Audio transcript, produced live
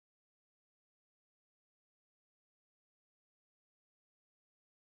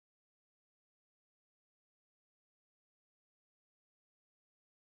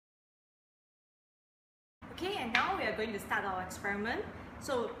Okay, and now we are going to start our experiment.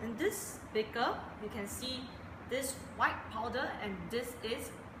 So in this beaker, you can see this white powder and this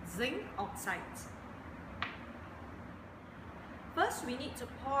is zinc oxide. First, we need to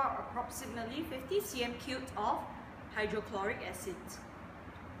pour approximately 50 cm cubed of hydrochloric acid.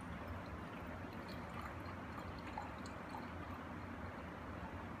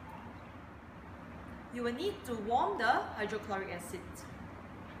 You will need to warm the hydrochloric acid.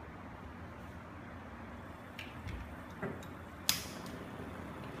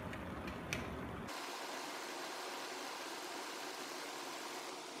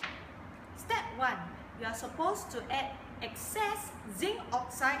 Step 1. You are supposed to add excess zinc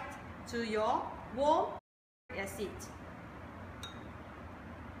oxide to your warm acid.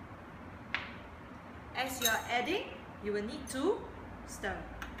 As you are adding, you will need to stir.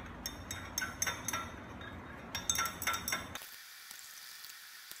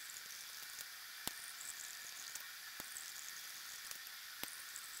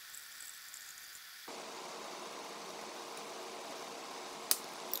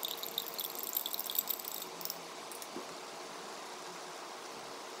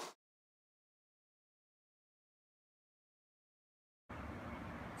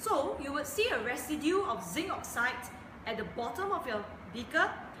 So you would see a residue of zinc oxide at the bottom of your beaker,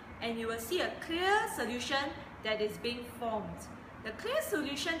 and you will see a clear solution that is being formed. The clear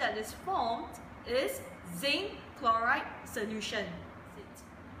solution that is formed is zinc chloride solution.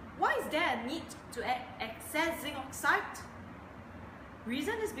 Why is there a need to add excess zinc oxide?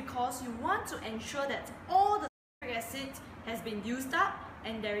 Reason is because you want to ensure that all the sulfuric acid has been used up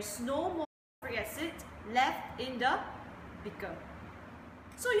and there is no more sulfuric acid left in the beaker.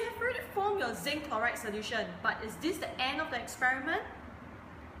 So you have already formed your zinc chloride solution, but is this the end of the experiment?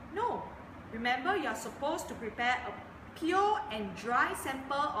 No. Remember, you are supposed to prepare a pure and dry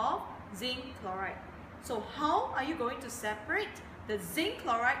sample of zinc chloride. So how are you going to separate the zinc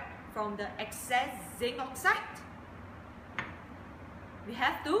chloride from the excess zinc oxide? We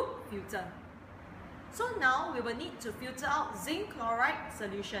have to filter. So now we will need to filter out zinc chloride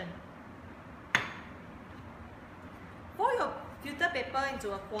solution. Pour your filter paper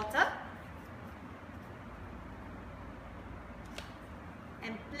into a quarter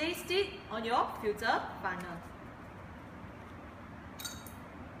and place it on your filter funnel.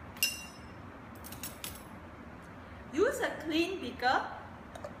 Use a clean beaker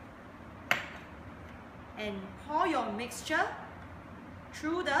and pour your mixture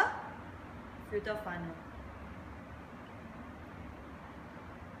through the filter funnel.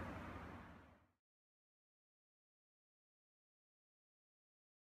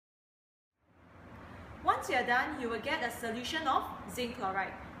 Once you are done, you will get a solution of zinc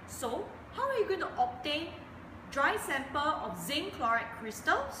chloride. So, how are you going to obtain dry sample of zinc chloride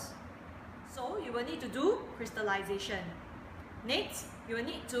crystals? So, you will need to do crystallization. Next, you will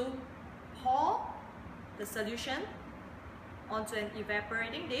need to pour the solution onto an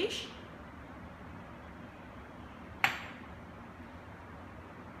evaporating dish.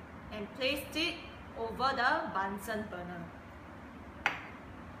 And place it over the Bunsen burner.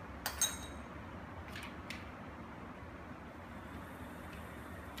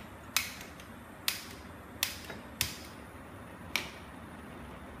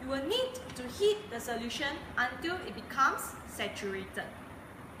 You will need to heat the solution until it becomes saturated.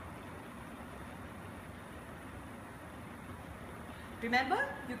 Remember,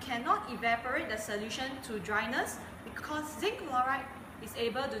 you cannot evaporate the solution to dryness because zinc chloride is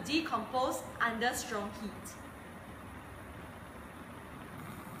able to decompose under strong heat.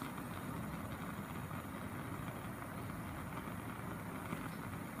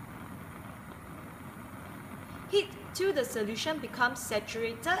 Heat till the solution becomes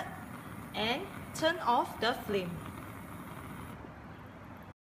saturated and turn off the flame.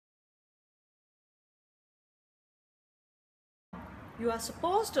 You are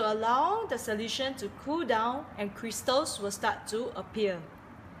supposed to allow the solution to cool down and crystals will start to appear.